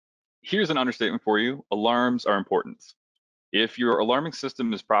Here's an understatement for you. Alarms are important. If your alarming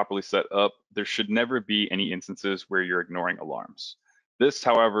system is properly set up, there should never be any instances where you're ignoring alarms. This,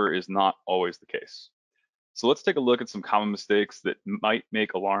 however, is not always the case. So let's take a look at some common mistakes that might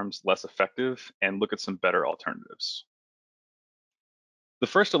make alarms less effective and look at some better alternatives. The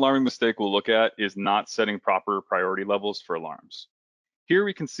first alarming mistake we'll look at is not setting proper priority levels for alarms. Here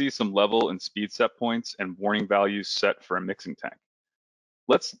we can see some level and speed set points and warning values set for a mixing tank.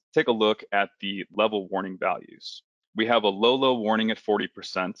 Let's take a look at the level warning values. We have a low warning at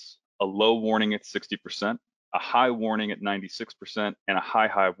 40%, a low warning at 60%, a high warning at 96%, and a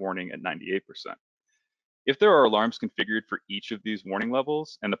high warning at 98%. If there are alarms configured for each of these warning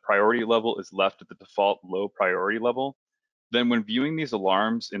levels and the priority level is left at the default low priority level, then when viewing these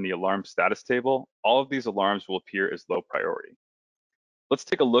alarms in the alarm status table, all of these alarms will appear as low priority. Let's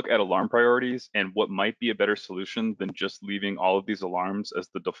take a look at alarm priorities and what might be a better solution than just leaving all of these alarms as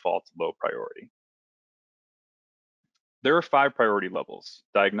the default low priority. There are 5 priority levels: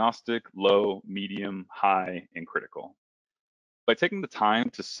 diagnostic, low, medium, high, and critical. By taking the time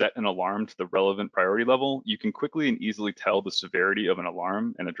to set an alarm to the relevant priority level, you can quickly and easily tell the severity of an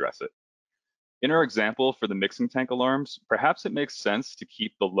alarm and address it. In our example for the mixing tank alarms, perhaps it makes sense to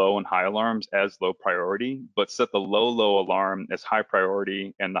keep the low and high alarms as low priority, but set the low alarm as high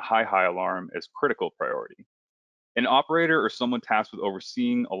priority and the high alarm as critical priority. An operator or someone tasked with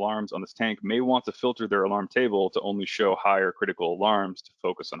overseeing alarms on this tank may want to filter their alarm table to only show higher critical alarms to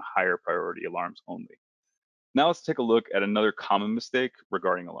focus on higher priority alarms only. Now let's take a look at another common mistake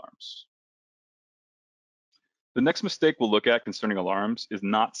regarding alarms. The next mistake we'll look at concerning alarms is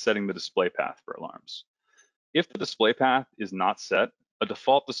not setting the display path for alarms. If the display path is not set, a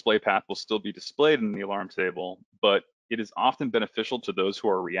default display path will still be displayed in the alarm table, but it is often beneficial to those who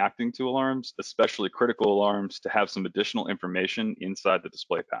are reacting to alarms, especially critical alarms, to have some additional information inside the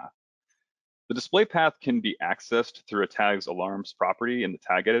display path. The display path can be accessed through a tag's alarms property in the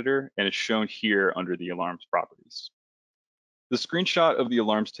tag editor and is shown here under the alarms properties. The screenshot of the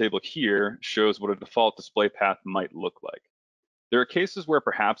alarms table here shows what a default display path might look like. There are cases where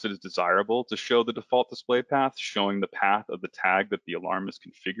perhaps it is desirable to show the default display path showing the path of the tag that the alarm is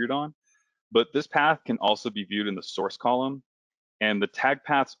configured on, but this path can also be viewed in the source column, and the tag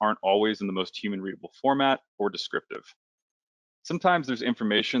paths aren't always in the most human readable format or descriptive. Sometimes there's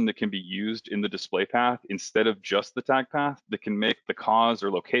information that can be used in the display path instead of just the tag path that can make the cause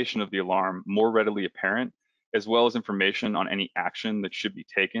or location of the alarm more readily apparent, as well as information on any action that should be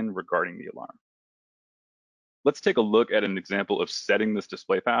taken regarding the alarm. Let's take a look at an example of setting this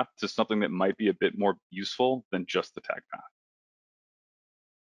display path to something that might be a bit more useful than just the tag path.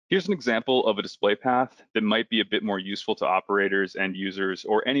 Here's an example of a display path that might be a bit more useful to operators, end users,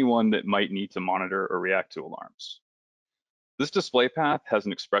 or anyone that might need to monitor or react to alarms. This display path has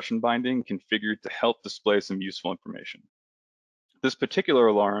an expression binding configured to help display some useful information. This particular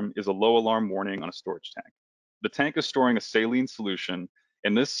alarm is a low alarm warning on a storage tank. The tank is storing a saline solution,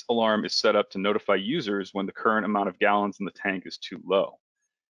 and this alarm is set up to notify users when the current amount of gallons in the tank is too low.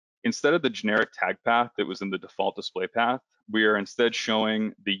 Instead of the generic tag path that was in the default display path, we are instead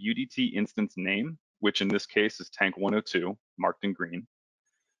showing the UDT instance name, which in this case is tank 102, marked in green,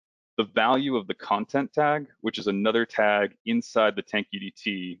 the value of the content tag, which is another tag inside the tank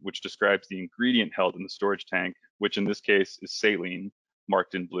UDT, which describes the ingredient held in the storage tank, which in this case is saline,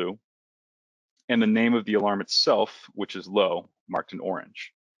 marked in blue, and the name of the alarm itself, which is low, marked in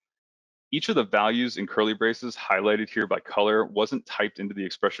orange. Each of the values in curly braces highlighted here by color wasn't typed into the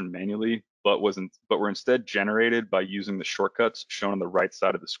expression manually, but were instead generated by using the shortcuts shown on the right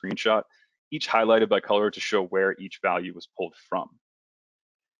side of the screenshot, each highlighted by color to show where each value was pulled from.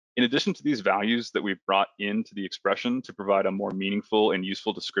 In addition to these values that we've brought into the expression to provide a more meaningful and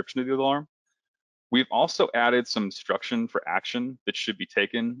useful description of the alarm, we've also added some instruction for action that should be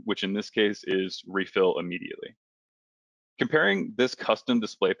taken, which in this case is refill immediately. Comparing this custom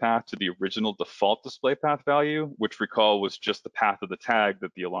display path to the original default display path value, which recall was just the path of the tag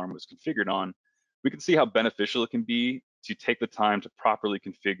that the alarm was configured on, we can see how beneficial it can be to take the time to properly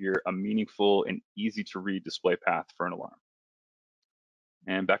configure a meaningful and easy to read display path for an alarm.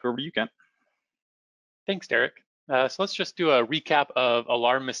 And back over to you, Kent. Thanks, Dereck. So let's just do a recap of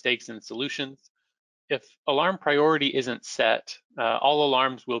alarm mistakes and solutions. If alarm priority isn't set, all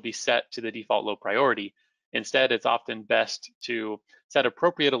alarms will be set to the default low priority. Instead, it's often best to set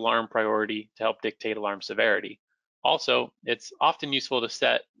appropriate alarm priority to help dictate alarm severity. Also, it's often useful to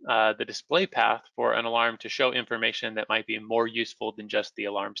set the display path for an alarm to show information that might be more useful than just the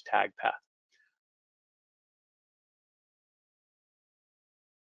alarm's tag path.